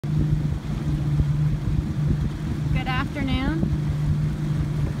afternoon.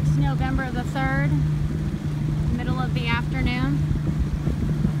 It's November the 3rd, middle of the afternoon.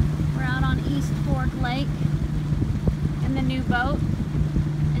 We're out on East Fork Lake in the new boat,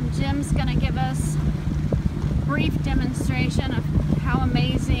 and Jim's going to give us a brief demonstration of how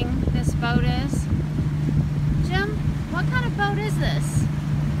amazing this boat is. Jim, what kind of boat is this?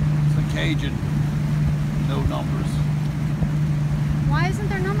 It's a Cajun, no numbers. Why isn't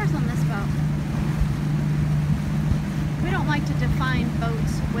there numbers on this boat? We don't like to define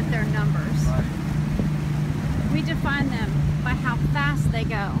boats with their numbers. Right. We define them by how fast they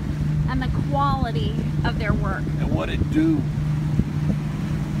go and the quality of their work. And what it do.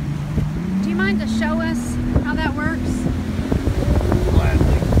 Do you mind to show us how that works?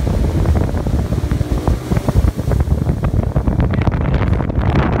 Gladly.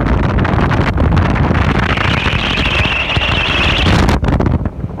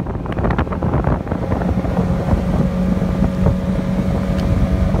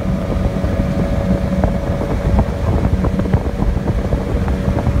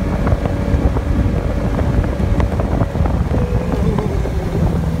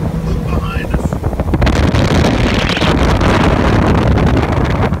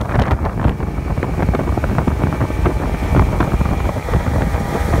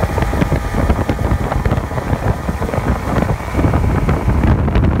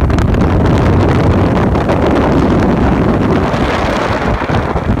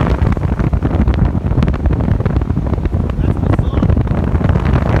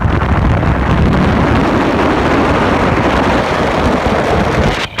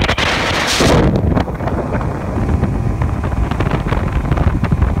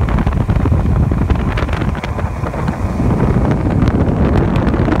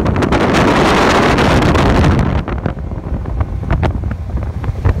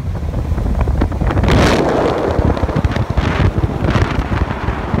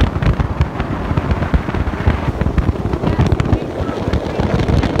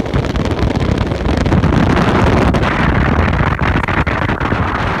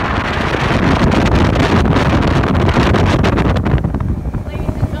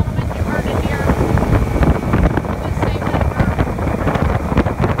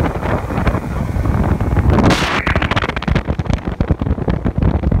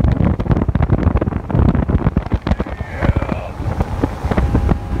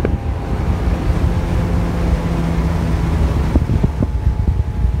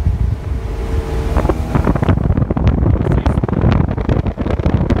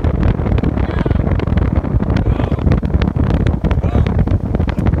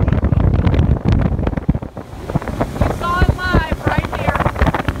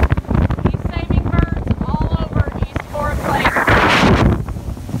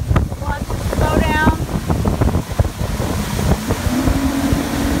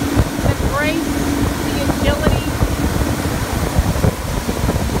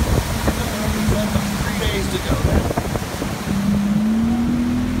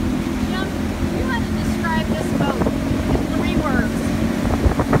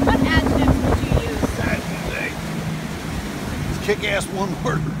 Kick-ass one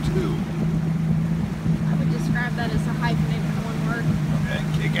word or two. I would describe that as a hyphenated one word.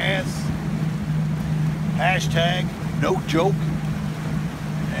 Okay, kick-ass. Hashtag, no joke.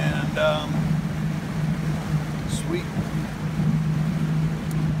 And, sweet.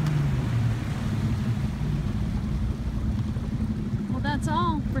 Well, that's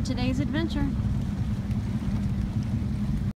all for today's adventure.